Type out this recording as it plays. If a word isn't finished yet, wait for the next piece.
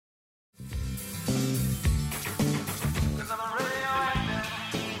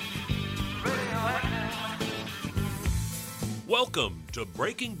Welcome to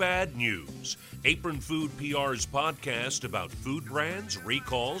Breaking Bad News, Apron Food PR's podcast about food brands,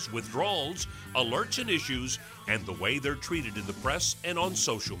 recalls, withdrawals, alerts and issues, and the way they're treated in the press and on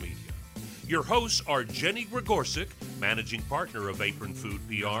social media. Your hosts are Jenny Gregorczyk, managing partner of Apron Food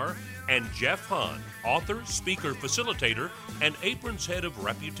PR, and Jeff Hahn, author, speaker, facilitator, and Apron's head of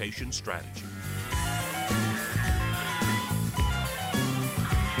reputation strategy.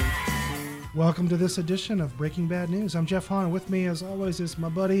 Welcome to this edition of Breaking Bad News. I'm Jeff Hahn. With me, as always, is my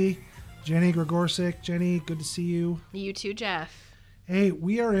buddy, Jenny Gregorczyk. Jenny, good to see you. You too, Jeff. Hey,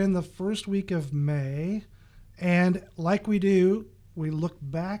 we are in the first week of May, and like we do, we look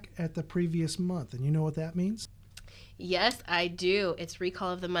back at the previous month. And you know what that means? Yes, I do. It's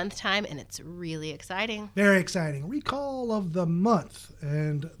Recall of the Month time, and it's really exciting. Very exciting. Recall of the month.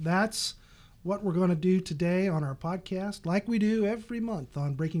 And that's what we're going to do today on our podcast, like we do every month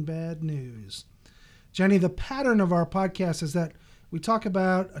on Breaking Bad News. Jenny, the pattern of our podcast is that we talk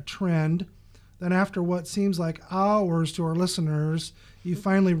about a trend, then after what seems like hours to our listeners, you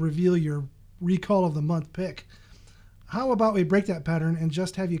finally reveal your Recall of the Month pick. How about we break that pattern and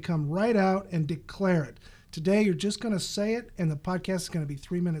just have you come right out and declare it? Today, you're just going to say it, and the podcast is going to be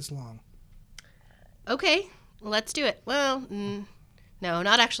 3 minutes long. Okay, let's do it. Well, no,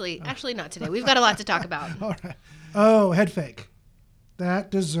 not actually. Actually, not today. We've got a lot to talk about. All right. Oh, head fake. That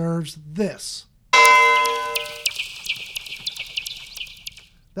deserves this.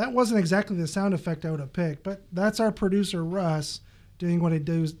 That wasn't exactly the sound effect I would have picked, but that's our producer, Russ, doing what he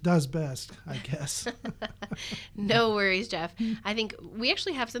does best, I guess. No worries, Jeff. I think we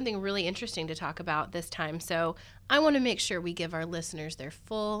actually have something really interesting to talk about this time, so I want to make sure we give our listeners their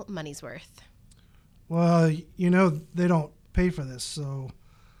full money's worth. Well, you know, they don't pay for this, so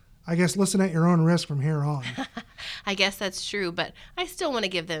I guess listen at your own risk from here on. I guess that's true, but I still want to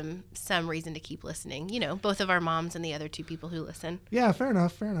give them some reason to keep listening. You know, both of our moms and the other two people who listen. Yeah, fair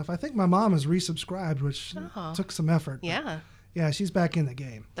enough. I think my mom has resubscribed, which took some effort. Yeah. Yeah, she's back in the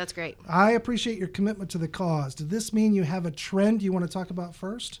game. That's great. I appreciate your commitment to the cause. Does this mean you have a trend you want to talk about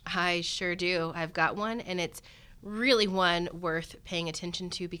first? I sure do. I've got one, and it's really one worth paying attention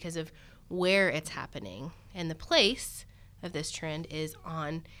to because of where it's happening. And the place of this trend is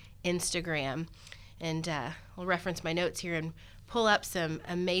on Instagram. And I'll reference my notes here and pull up some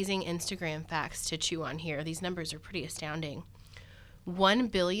amazing Instagram facts to chew on here. These numbers are pretty astounding. 1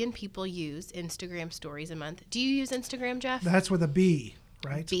 billion people use Instagram stories a month. Do you use Instagram, Jeff? That's with a B,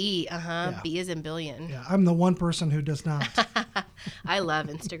 right? B, Yeah. B is in billion. Yeah, I'm the one person who does not. I love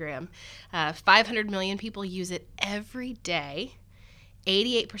Instagram. 500 million people use it every day.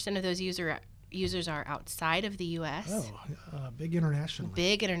 88% of those users are outside of the U.S. Oh, big international.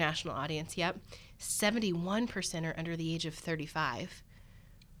 Big international audience, yep. 71% are under the age of 35.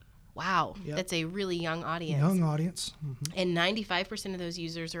 Wow, Yep. That's a really young audience. Young audience. Mm-hmm. And 95% of those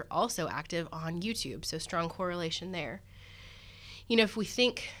users are also active on YouTube, so strong correlation there. You know, if we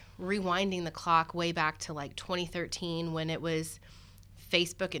think rewinding the clock way back to like 2013 when it was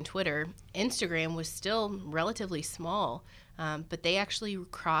Facebook and Twitter, Instagram was still relatively small, but they actually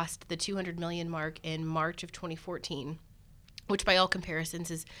crossed the 200 million mark in March of 2014, which by all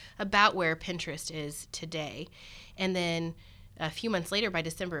comparisons is about where Pinterest is today. And then a few months later, by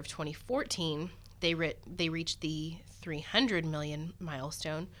December of 2014, they reached the 300 million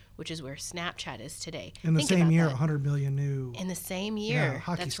milestone, which is where Snapchat is today. In the same year, 100 million new. In the same year. Yeah,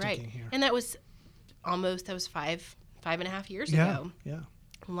 hockey That's right. here. And that was five and a half years ago. Yeah.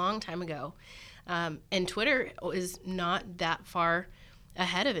 A long time ago. And Twitter is not that far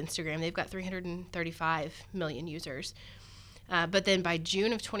ahead of Instagram. They've got 335 million users. But then by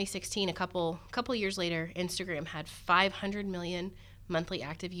June of 2016, a couple years later, Instagram had 500 million monthly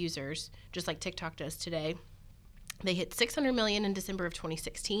active users, just like TikTok does today. They hit 600 million in December of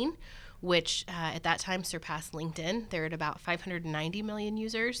 2016, which at that time surpassed LinkedIn. They're at about 590 million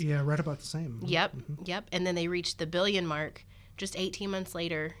users. Yeah, right about the same. Yep. And then they reached the billion mark just 18 months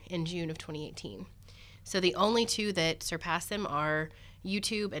later in June of 2018. So the only two that surpass them are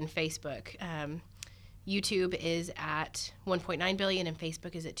YouTube and Facebook. YouTube is at 1.9 billion and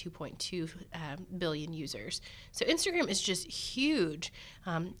Facebook is at 2.2 billion users. So Instagram is just huge,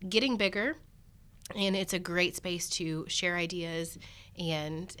 getting bigger, and it's a great space to share ideas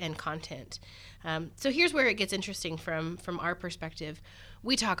and content. So here's where it gets interesting from our perspective.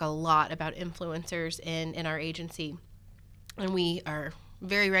 We talk a lot about influencers in our agency, and we are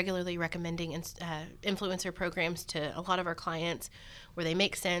very regularly recommending influencer programs to a lot of our clients where they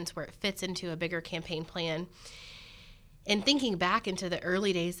make sense, where it fits into a bigger campaign plan. And thinking back into the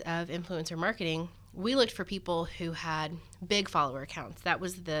early days of influencer marketing, we looked for people who had big follower accounts. That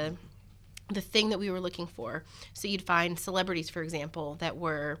was the the thing that we were looking for. So you'd find celebrities, for example, that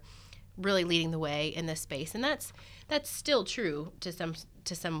were really leading the way in this space, and that's still true to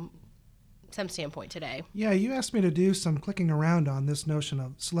some standpoint today. Yeah, you asked me to do some clicking around on this notion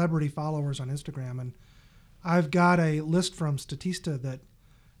of celebrity followers on Instagram, and I've got a list from Statista that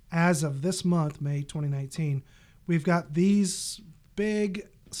as of this month, May 2019, we've got these big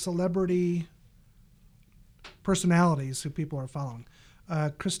celebrity personalities who people are following.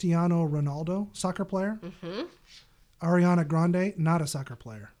 Cristiano Ronaldo, soccer player. Mm-hmm. Ariana Grande, not a soccer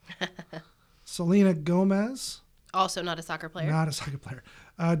player. Selena Gomez, also not a soccer player. Not a soccer player.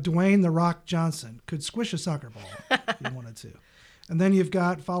 Dwayne "The Rock" Johnson could squish a soccer ball if he wanted to. And then you've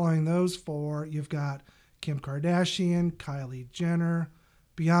got, following those four, you've got Kim Kardashian, Kylie Jenner,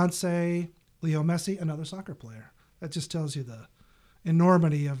 Beyonce, Leo Messi, another soccer player. That just tells you the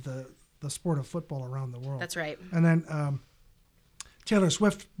enormity of the sport of football around the world. That's right. And then Taylor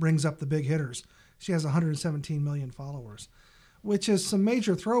Swift brings up the big hitters. She has 117 million followers, which is some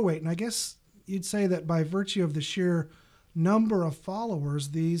major throw weight. And I guess you'd say that by virtue of the sheer number of followers,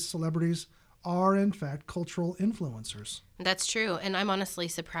 these celebrities are, in fact, cultural influencers. That's true. And I'm honestly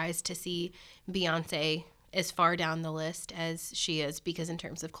surprised to see Beyonce as far down the list as she is, because in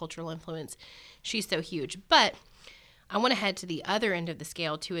terms of cultural influence, she's so huge. But I want to head to the other end of the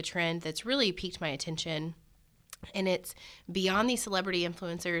scale, to a trend that's really piqued my attention. And it's beyond these celebrity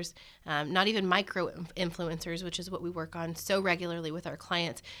influencers, not even micro influencers, which is what we work on so regularly with our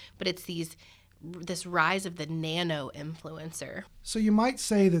clients, but it's this rise of the nano influencer. So you might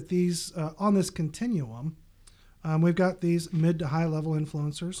say that these, on this continuum, we've got these mid to high level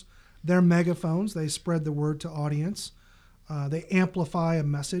influencers. They're megaphones. They spread the word to audience. They amplify a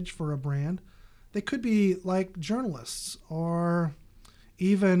message for a brand. They could be like journalists or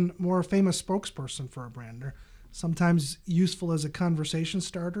even more famous spokesperson for a brand. They're sometimes useful as a conversation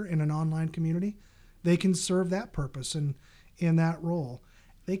starter in an online community. They can serve that purpose in that role.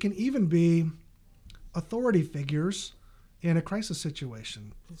 They can even be authority figures in a crisis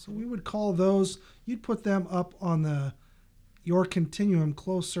situation. So we would call those, you'd put them up on your continuum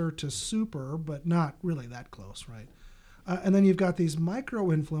closer to super, but not really that close, right? And then you've got these micro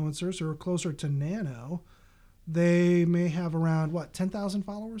influencers who are closer to nano. They may have around, 10,000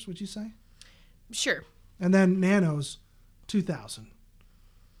 followers, would you say? Sure. And then nanos, 2,000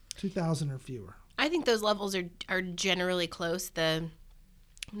 or fewer. I think those levels are generally close. The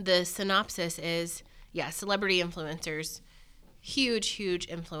synopsis is, celebrity influencers, huge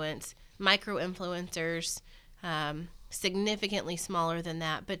influence. Micro influencers, significantly smaller than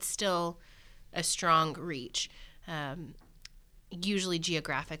that, but still a strong reach, usually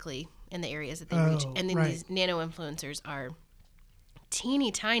geographically in the areas that they reach. And then these nano influencers are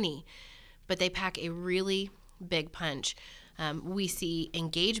teeny tiny, but they pack a really big punch. We see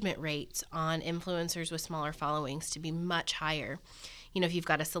engagement rates on influencers with smaller followings to be much higher. If you've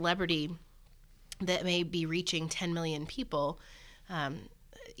got a celebrity that may be reaching 10 million people,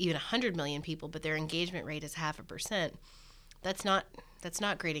 even 100 million people, but their engagement rate is 0.5%, that's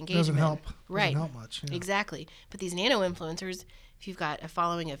not great engagement. Doesn't help. Right. Doesn't help much. Yeah. Exactly. But these nano influencers, if you've got a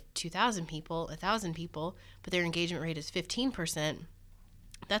following of 2,000 people, 1,000 people, but their engagement rate is 15%,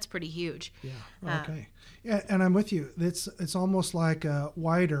 that's pretty huge. Yeah. Okay. Yeah, and I'm with you. It's almost like a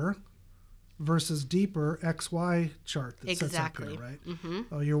wider versus deeper XY chart that sets up here, right?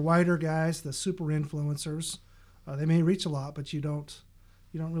 Mm-hmm. Your wider guys, the super influencers, they may reach a lot, but you don't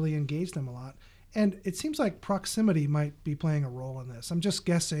really engage them a lot. And it seems like proximity might be playing a role in this. I'm just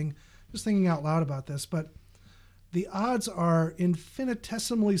guessing, just thinking out loud about this, but the odds are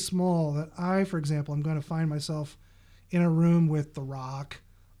infinitesimally small that I, for example, am going to find myself in a room with The Rock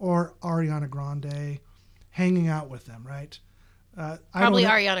or Ariana Grande, hanging out with them, right? Probably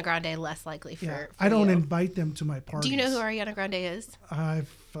Ariana Grande less likely for I don't you. invite them to my parties. Do you know who Ariana Grande is? I've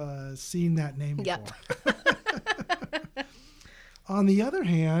seen that name before. Yep. On the other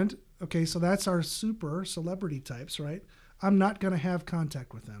hand, okay, so that's our super celebrity types, right? I'm not going to have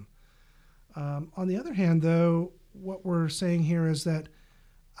contact with them. On the other hand, though, what we're saying here is that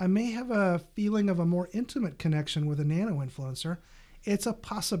I may have a feeling of a more intimate connection with a nano influencer. It's a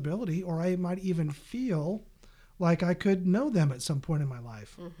possibility, or I might even feel like I could know them at some point in my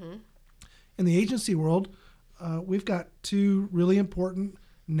life. Mm-hmm. In the agency world, we've got two really important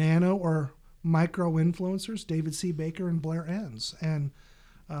nano or micro influencers, David C. Baker and Blair Enns. And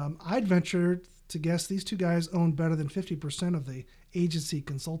I'd venture to guess these two guys own better than 50% of the agency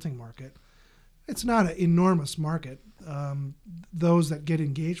consulting market. It's not an enormous market, those that get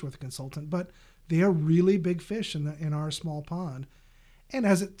engaged with a consultant, but they are really big fish in our small pond. And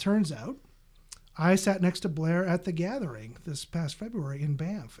as it turns out, I sat next to Blair at the gathering this past February in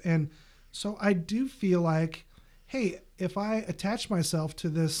Banff. And So I do feel like, hey, if I attach myself to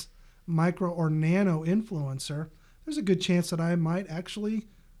this micro or nano influencer, there's a good chance that I might actually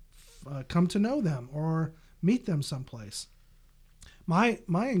come to know them or meet them someplace. My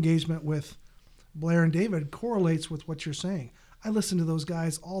engagement with Blair and David correlates with what you're saying. I listen to those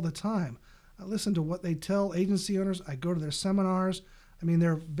guys all the time. I listen to what they tell agency owners. I go to their seminars. I mean,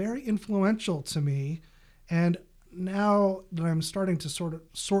 they're very influential to me. And now that I'm starting to sort of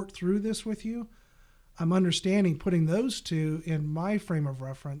sort through this with you, I'm understanding putting those two in my frame of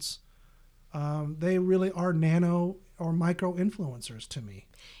reference. They really are nano or micro influencers to me.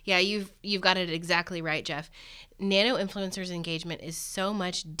 Yeah, you've got it exactly right, Jeff. Nano influencers engagement is so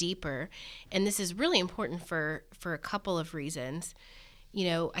much deeper, and this is really important for a couple of reasons. You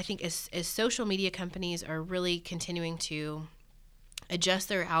know, I think as social media companies are really continuing to adjust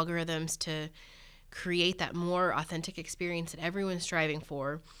their algorithms to create that more authentic experience that everyone's striving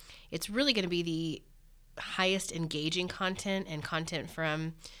for, it's really going to be the highest engaging content and content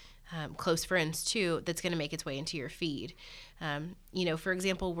from close friends too that's going to make its way into your feed. You know, for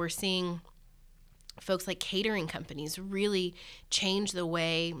example, we're seeing folks like catering companies really change the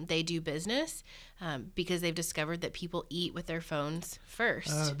way they do business because they've discovered that people eat with their phones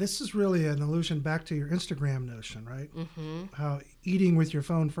first. This is really an allusion back to your Instagram notion, right? Mm-hmm. How eating with your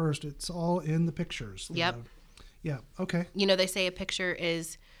phone first, it's all in the pictures. Yep. Yeah, okay. You know, they say a picture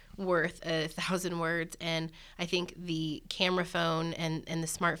is worth 1,000 words, and I think the camera phone and the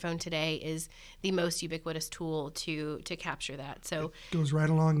smartphone today is the most ubiquitous tool to capture that. So it goes right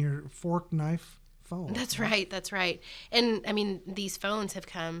along your fork, knife, phone. That's right. And I mean, these phones have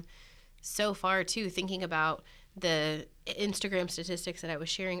come so far too, thinking about the Instagram statistics that I was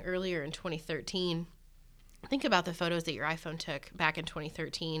sharing earlier in 2013. Think about the photos that your iPhone took back in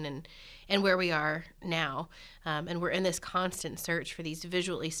 2013 and where we are now. And we're in this constant search for these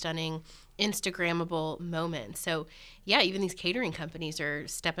visually stunning, Instagrammable moments. So yeah, even these catering companies are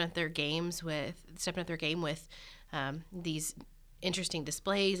stepping up their game with these interesting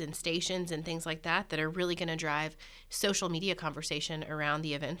displays and stations and things like that are really going to drive social media conversation around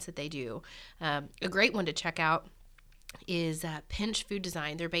the events that they do. A great one to check out is Pinch Food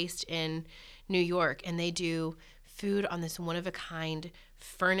Design. They're based in New York, and they do food on this one-of-a-kind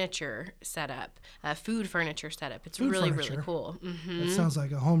furniture setup, food furniture setup. It's really cool. Mm-hmm. That sounds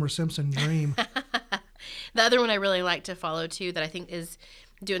like a Homer Simpson dream. The other one I really like to follow, too, that I think is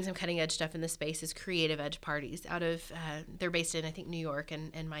doing some cutting-edge stuff in the space is Creative Edge Parties. They're based in, I think, New York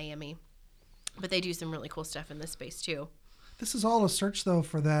and Miami. But they do some really cool stuff in this space, too. This is all a search, though,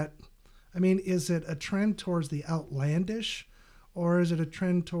 for that. I mean, is it a trend towards the outlandish, or is it a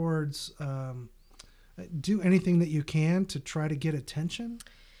trend towards do anything that you can to try to get attention?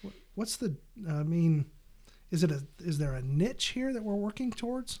 What's the, I mean, is there a niche here that we're working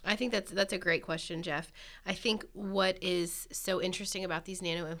towards? I think that's a great question, Jeff. I think what is so interesting about these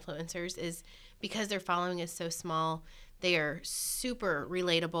nano influencers is because their following is so small, they are super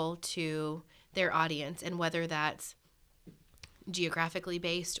relatable to their audience, and whether that's geographically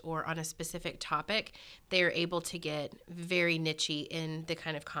based or on a specific topic, they are able to get very niche-y in the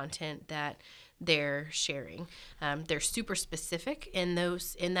kind of content that they're sharing. They're super specific in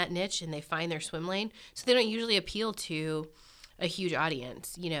that niche, and they find their swim lane, so they don't usually appeal to a huge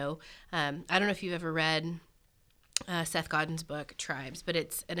audience. You know, I don't know if you've ever read Seth Godin's book Tribes, but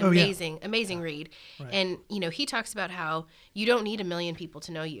it's an amazing read. Right. And you know, he talks about how you don't need 1 million people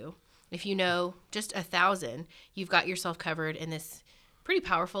to know you. If you know just 1,000, you've got yourself covered in this pretty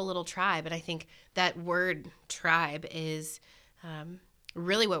powerful little tribe. And I think that word tribe is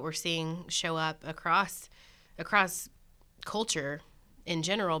really what we're seeing show up across culture in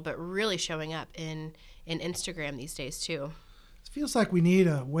general, but really showing up in Instagram these days too. It feels like we need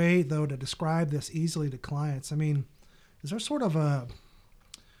a way, though, to describe this easily to clients. I mean, is there sort of a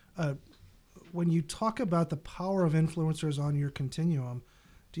when you talk about the power of influencers on your continuum,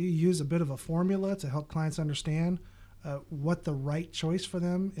 do you use a bit of a formula to help clients understand what the right choice for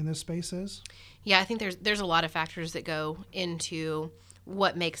them in this space is? Yeah, I think there's a lot of factors that go into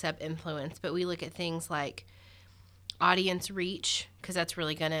what makes up influence, but we look at things like audience reach, because that's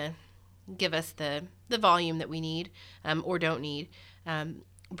really going to give us the volume that we need or don't need.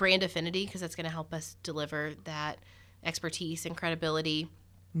 Brand affinity, because that's going to help us deliver that expertise and credibility.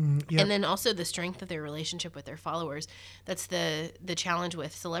 Yep. And then also the strength of their relationship with their followers. That's the challenge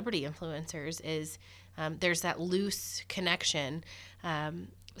with celebrity influencers is there's that loose connection.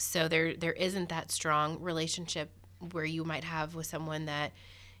 So there isn't that strong relationship where you might have with someone that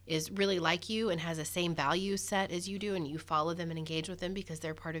is really like you and has the same value set as you do, and you follow them and engage with them because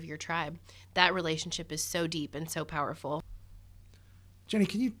they're part of your tribe. That relationship is so deep and so powerful. Jenny,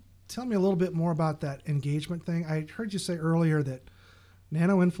 can you tell me a little bit more about that engagement thing. I heard you say earlier that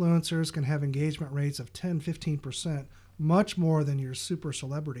nano-influencers can have engagement rates of 10-15%, much more than your super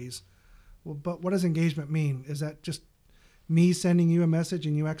celebrities. Well, but what does engagement mean? Is that just me sending you a message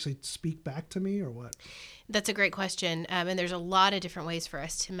and you actually speak back to me, or what? That's a great question. And there's a lot of different ways for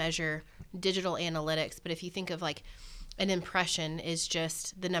us to measure digital analytics. But if you think of like an impression is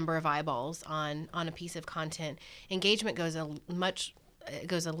just the number of eyeballs on a piece of content, engagement goes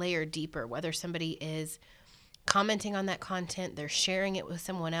a layer deeper, whether somebody is commenting on that content, they're sharing it with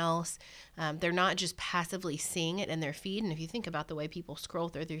someone else. They're not just passively seeing it in their feed. And if you think about the way people scroll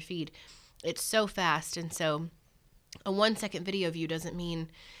through their feed, it's so fast. And so a 1-second video view doesn't mean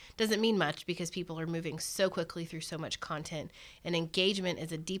much because people are moving so quickly through so much content. And engagement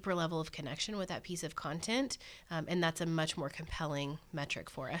is a deeper level of connection with that piece of content. And that's a much more compelling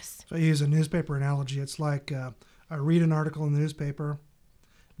metric for us. So I use a newspaper analogy. It's like I read an article in the newspaper,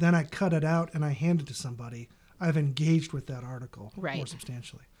 then I cut it out and I hand it to somebody. I've engaged with that article more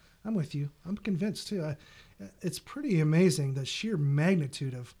substantially. I'm with you. I'm convinced too. It's pretty amazing the sheer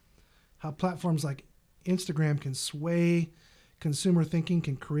magnitude of how platforms like Instagram can sway consumer thinking,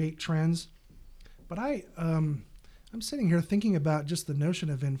 can create trends. But I'm sitting here thinking about just the notion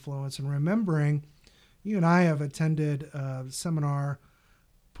of influence and remembering you and I have attended a seminar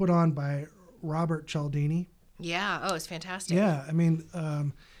put on by Robert Cialdini. Yeah. Oh, it's fantastic. Yeah. I mean,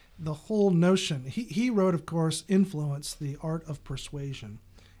 the whole notion, he wrote, of course, Influence, the Art of Persuasion.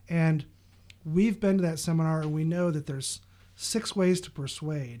 And we've been to that seminar and we know that there's 6 ways to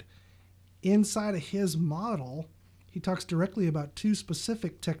persuade. Inside of his model, he talks directly about 2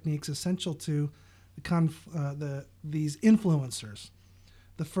 specific techniques essential to these influencers.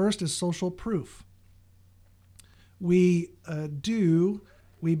 The first is social proof. We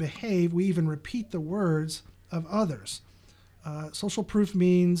behave, we even repeat the words of others. Social proof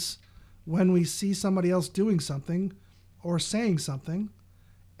means when we see somebody else doing something or saying something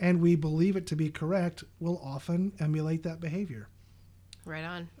and we believe it to be correct, we'll often emulate that behavior. Right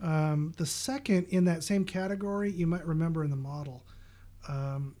on. The second in that same category, you might remember in the model,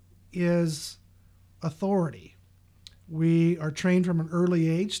 is authority. We are trained from an early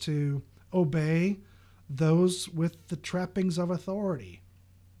age to obey those with the trappings of authority.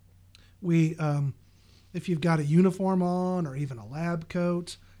 If you've got a uniform on or even a lab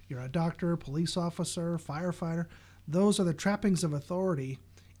coat, you're a doctor, police officer, firefighter, those are the trappings of authority.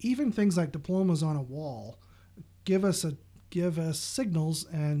 Even things like diplomas on a wall give us signals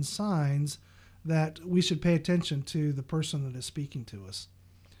and signs that we should pay attention to the person that is speaking to us.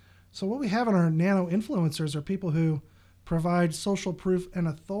 So what we have in our nano influencers are people who provide social proof and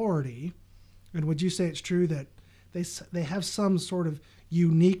authority. And would you say it's true that they have some sort of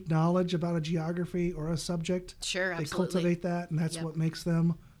unique knowledge about a geography or a subject? Sure, absolutely. They cultivate that, and that's what makes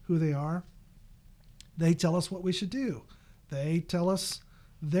them who they are. They tell us what we should do. They tell us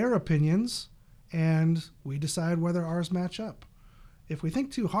their opinions, and we decide whether ours match up. If we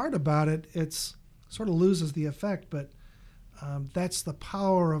think too hard about it, it's sort of loses the effect, but that's the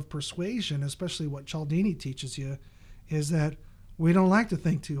power of persuasion, especially what Cialdini teaches you, is that we don't like to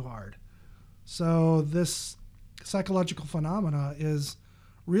think too hard. So this psychological phenomena is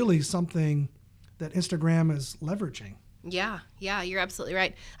really something that Instagram is leveraging. Yeah, you're absolutely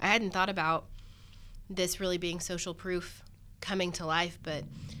right. I hadn't thought about this really being social proof coming to life, but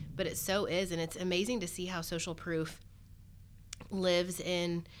it so is, and it's amazing to see how social proof lives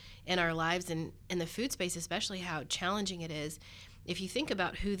in our lives and in the food space, especially how challenging it is. If you think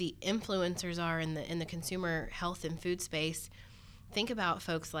about who the influencers are in the consumer health and food space, think about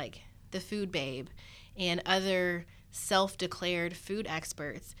folks like the Food Babe and other self-declared food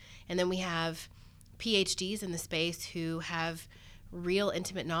experts. And then we have PhDs in the space who have real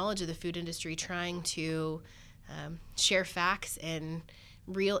intimate knowledge of the food industry, trying to share facts and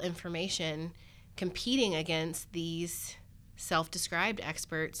real information, competing against these self-described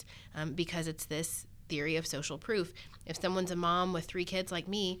experts because it's this theory of social proof. If someone's a mom with 3 kids like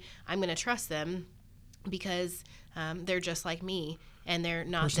me, I'm going to trust them because they're just like me, and they're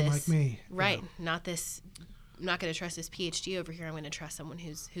not person this like me, right? Yeah. Not this. I'm not going to trust this PhD over here. I'm going to trust someone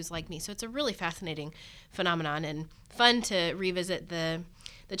who's like me. So it's a really fascinating phenomenon and fun to revisit the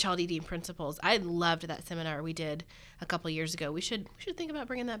Cialdini principles. I loved that seminar we did a couple of years ago. We should think about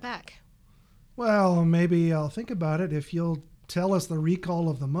bringing that back. Well, maybe I'll think about it if you'll tell us the recall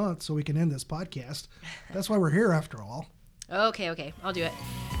of the month so we can end this podcast. That's why we're here after all. Okay. I'll do it.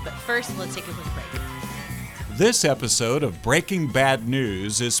 But first, let's take a quick break. This episode of Breaking Bad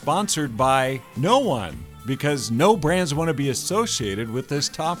News is sponsored by no one, because no brands want to be associated with this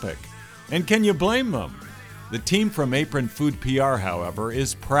topic. And can you blame them? The team from Apron Food PR, however,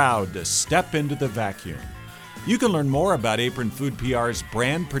 is proud to step into the vacuum. You can learn more about Apron Food PR's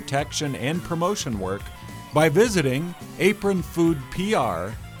brand protection and promotion work by visiting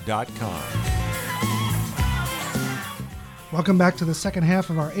apronfoodpr.com. Welcome back to the second half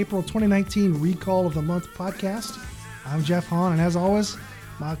of our April 2019 Recall of the Month podcast. I'm Jeff Hahn, and as always,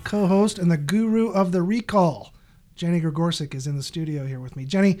 my co-host and the guru of the recall, Jenny Gregorczyk, is in the studio here with me.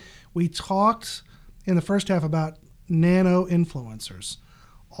 Jenny, we talked in the first half about nano-influencers.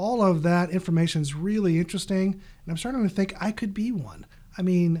 All of that information is really interesting, and I'm starting to think I could be one. I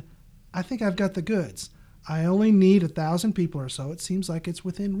mean, I think I've got the goods. I only need 1,000 people or so. It seems like it's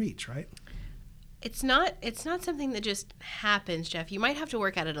within reach, right? It's not something that just happens, Jeff. You might have to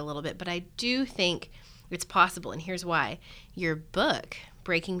work at it a little bit, but I do think it's possible, and here's why. Your book,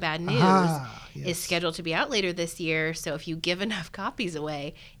 Breaking Bad News, yes, is scheduled to be out later this year, so if you give enough copies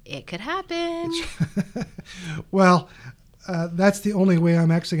away, it could happen. Well, that's the only way I'm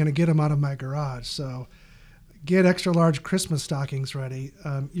actually going to get them out of my garage, so get extra large Christmas stockings ready.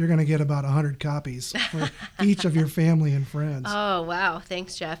 You're going to get about 100 copies for each of your family and friends. Oh, wow.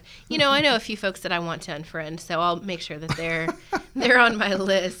 Thanks, Jeff. You know, I know a few folks that I want to unfriend, so I'll make sure that they're on my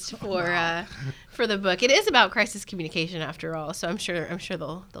list for the book. It is about crisis communication after all, so I'm sure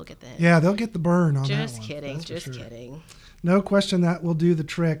they'll get the hint. Yeah, they'll get the burn on that one. Just kidding. No question that will do the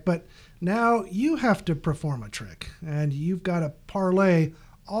trick, but now you have to perform a trick, and you've got to parlay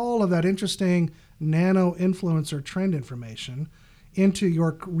all of that interesting nano-influencer trend information into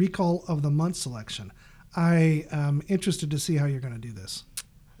your Recall of the Month selection. I am interested to see how you're going to do this.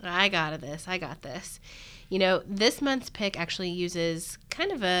 I got this. You know, this month's pick actually uses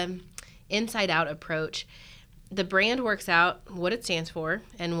kind of a inside-out approach. The brand works out what it stands for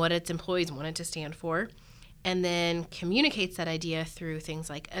and what its employees want it to stand for, and then communicates that idea through things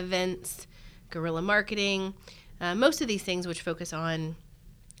like events, guerrilla marketing, most of these things which focus on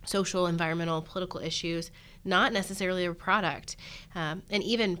social, environmental, political issues, not necessarily a product. And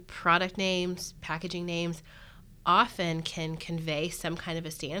even product names, packaging names often can convey some kind of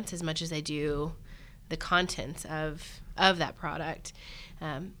a stance as much as they do the contents of that product.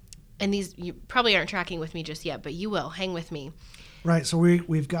 And these, you probably aren't tracking with me just yet, but you will. Hang with me. Right. So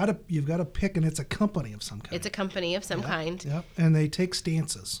you've got to pick, and it's a company of some kind. It's a company of some kind. Yep. And they take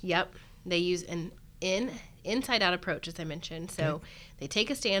stances. Yep. They use an inside-out approach, as I mentioned. So they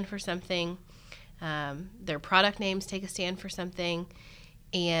take a stand for something. Their product names take a stand for something.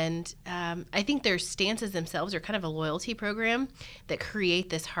 And I think their stances themselves are kind of a loyalty program that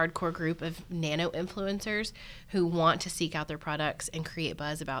create this hardcore group of nano-influencers who want to seek out their products and create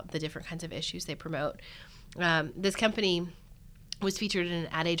buzz about the different kinds of issues they promote. This company was featured in an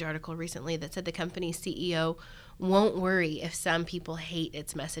Ad Age article recently that said the company's CEO won't worry if some people hate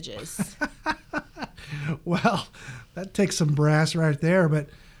its messages. Well, that takes some brass right there, but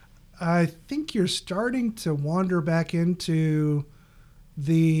I think you're starting to wander back into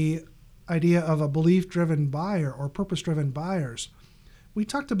the idea of a belief-driven buyer or purpose-driven buyers. We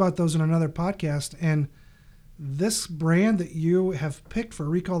talked about those in another podcast, and this brand that you have picked for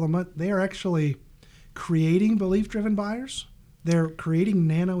Recall of the Month, they are actually creating belief-driven buyers. They're creating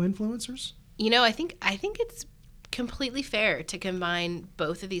nano-influencers. You know, I think it's completely fair to combine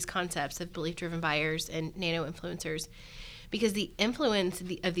both of these concepts of belief-driven buyers and nano-influencers, because the influence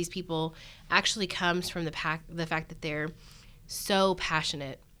of these people actually comes from the fact that they're so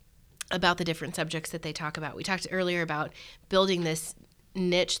passionate about the different subjects that they talk about. We talked earlier about building this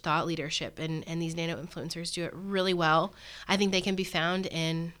niche thought leadership, and these nano-influencers do it really well. I think they can be found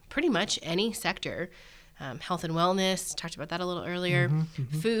in pretty much any sector. Health and wellness, talked about that a little earlier,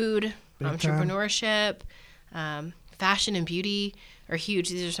 food, Big entrepreneurship, fashion and beauty are huge.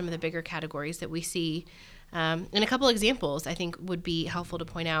 These are some of the bigger categories that we see. And a couple examples I think would be helpful to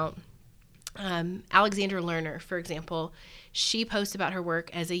point out. Alexandra Lerner, for example, she posts about her work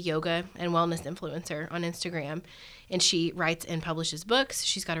as a yoga and wellness influencer on Instagram, and she writes and publishes books.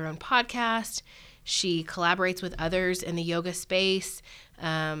 She's got her own podcast. She collaborates with others in the yoga space.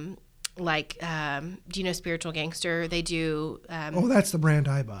 Do you know Spiritual Gangster? They do. That's the brand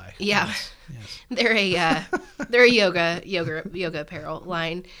I buy. Yeah, Yes. they're a yoga apparel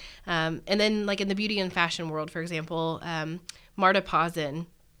line, and then like in the beauty and fashion world, for example, Marta Pazin,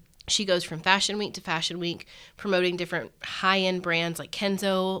 she goes from Fashion Week to Fashion Week, promoting different high-end brands like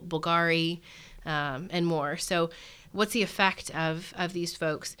Kenzo, Bulgari, and more. So what's the effect of these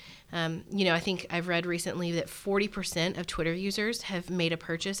folks? I think I've read recently that 40% of Twitter users have made a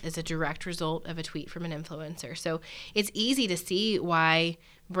purchase as a direct result of a tweet from an influencer. So it's easy to see why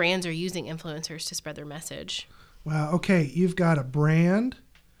brands are using influencers to spread their message. Wow. Okay. You've got a brand,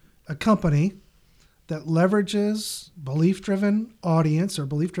 a company that leverages belief-driven audience or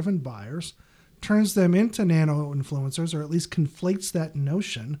belief-driven buyers, turns them into nano-influencers, or at least conflates that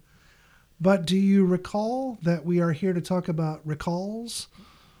notion. But do you recall that we are here to talk about recalls?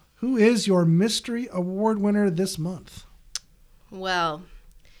 Who is your mystery award winner this month? Well,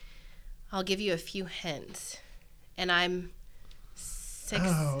 I'll give you a few hints. And I'm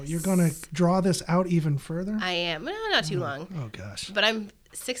you're going to draw this out even further? I am. Well, not too long. Oh, gosh. But I'm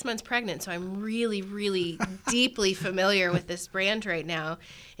 6 months pregnant, so I'm really, really deeply familiar with this brand right now.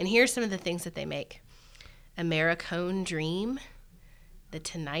 And here's some of the things that they make. Americone Dream, the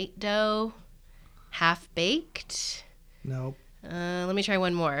Tonight Dough, Half Baked. Nope. Let me try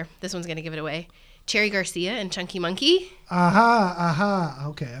one more. This one's going to give it away. Cherry Garcia and Chunky Monkey. Aha.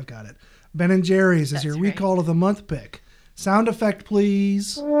 Okay, I've got it. Ben & Jerry's is your right. recall of the month pick. Sound effect,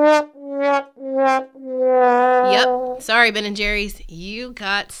 please. Yep. Sorry, Ben & Jerry's. You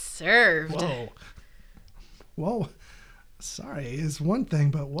got served. Whoa. Sorry is one thing,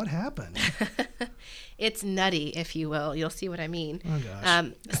 but what happened? It's nutty, if you will. You'll see what I mean. Oh,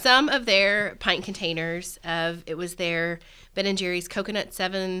 gosh. Some of their pint containers it was their Ben & Jerry's coconut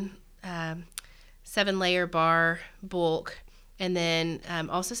 7-layer bar bulk. And then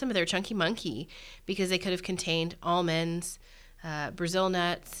also some of their Chunky Monkey, because they could have contained almonds, Brazil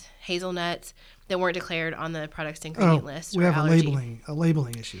nuts, hazelnuts that weren't declared on the product's ingredient list. We have allergy. a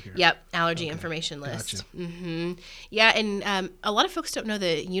labeling issue here. Yep, allergy information list. Gotcha. Mm-hmm. Yeah, and a lot of folks don't know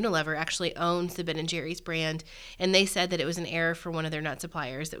that Unilever actually owns the Ben & Jerry's brand, and they said that it was an error for one of their nut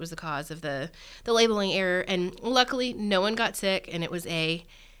suppliers that was the cause of the labeling error. And luckily, no one got sick, and it was a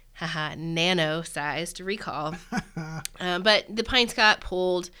nano-sized recall. But the pints got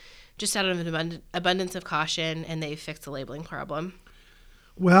pulled just out of an abundance of caution, and they fixed the labeling problem.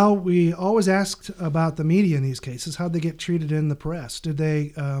 Well, we always asked about the media in these cases. How'd they get treated in the press? Did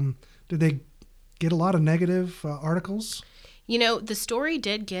they get a lot of negative articles? You know, the story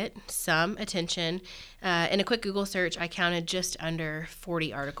did get some attention. In a quick Google search, I counted just under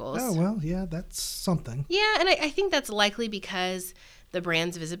 40 articles. Oh, well, yeah, that's something. Yeah, and I think that's likely because the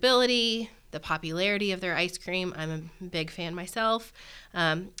brand's visibility, the popularity of their ice cream. I'm a big fan myself.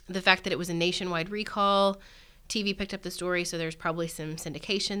 The fact that it was a nationwide recall, TV picked up the story, so there's probably some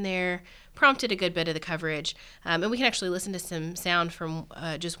syndication there, prompted a good bit of the coverage. And we can actually listen to some sound from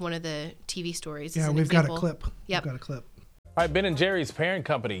just one of the TV stories. Yeah, we've got a clip. Yep. We've got a clip. All right, Ben & Jerry's parent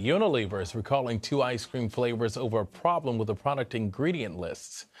company, Unilever, is recalling 2 ice cream flavors over a problem with the product ingredient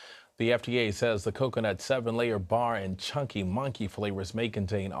lists. The FDA says the coconut 7-layer bar and Chunky Monkey flavors may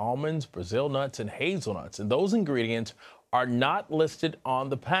contain almonds, Brazil nuts, and hazelnuts, and those ingredients are not listed on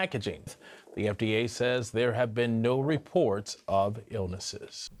the packaging. The FDA says there have been no reports of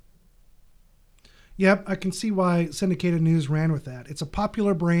illnesses. Yep, I can see why syndicated news ran with that. It's a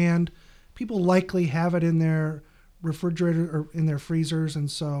popular brand. People likely have it in their refrigerator or in their freezers,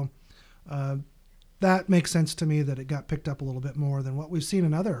 and so that makes sense to me that it got picked up a little bit more than what we've seen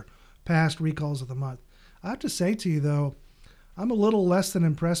in other past recalls of the month. I have to say to you, though, I'm a little less than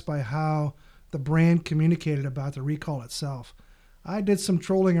impressed by how the brand communicated about the recall itself. I did some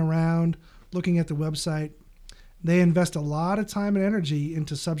trolling around, looking at the website. They invest a lot of time and energy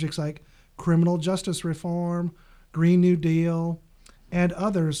into subjects like criminal justice reform, Green New Deal, and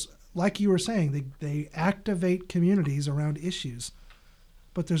others. Like you were saying, they activate communities around issues.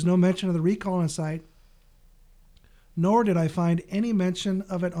 But there's no mention of the recall on the site, nor did I find any mention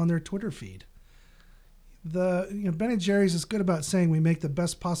of it on their Twitter feed. Ben & Jerry's is good about saying we make the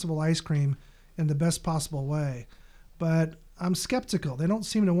best possible ice cream in the best possible way, but I'm skeptical. They don't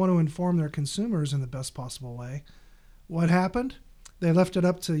seem to want to inform their consumers in the best possible way. What happened? They left it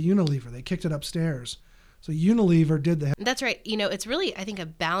up to Unilever. They kicked it upstairs. So Unilever did the... That's right. You know, it's really, I think, a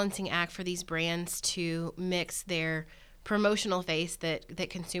balancing act for these brands to mix their promotional face that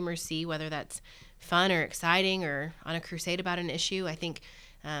consumers see, whether that's fun or exciting or on a crusade about an issue. I think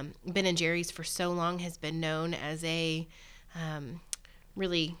Ben & Jerry's for so long has been known as a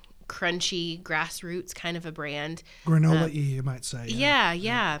really crunchy, grassroots kind of a brand. Granola-y, you might say.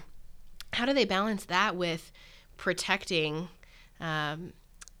 Yeah. How do they balance that with protecting and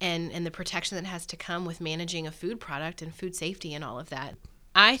the protection that has to come with managing a food product and food safety and all of that?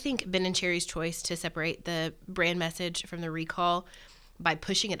 I think Ben & Jerry's choice to separate the brand message from the recall by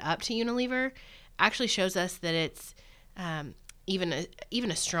pushing it up to Unilever actually shows us that it's even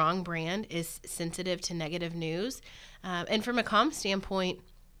a strong brand is sensitive to negative news. And from a comms standpoint,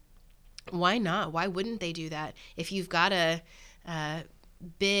 why not? Why wouldn't they do that? If you've got a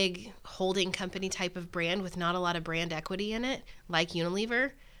big holding company type of brand with not a lot of brand equity in it, like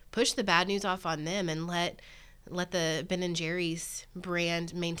Unilever, push the bad news off on them and let let the Ben & Jerry's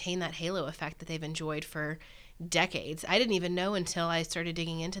brand maintain that halo effect that they've enjoyed for decades. I didn't even know until I started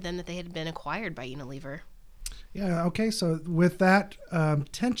digging into them that they had been acquired by Unilever. Yeah, okay, so with that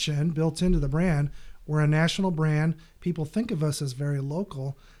tension built into the brand, we're a national brand. People think of us as very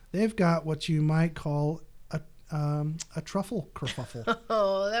local. They've got what you might call a truffle kerfuffle.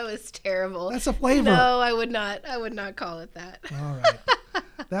 Oh, that was terrible. That's a flavor. No, I would not call it that. All right.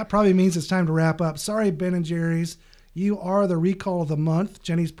 That probably means it's time to wrap up. Sorry, Ben & Jerry's. You are the recall of the month.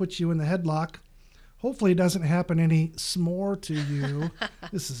 Jenny's put you in the headlock. Hopefully it doesn't happen any more to you.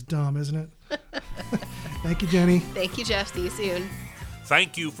 This is dumb, isn't it? Thank you, Jenny. Thank you, Jeff. See you soon.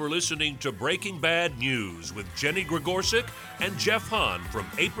 Thank you for listening to Breaking Bad News with Jenny Gregorczyk and Jeff Hahn from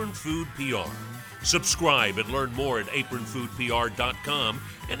Apron Food PR. Subscribe and learn more at apronfoodpr.com.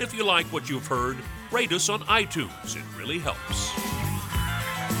 And if you like what you've heard, rate us on iTunes. It really helps.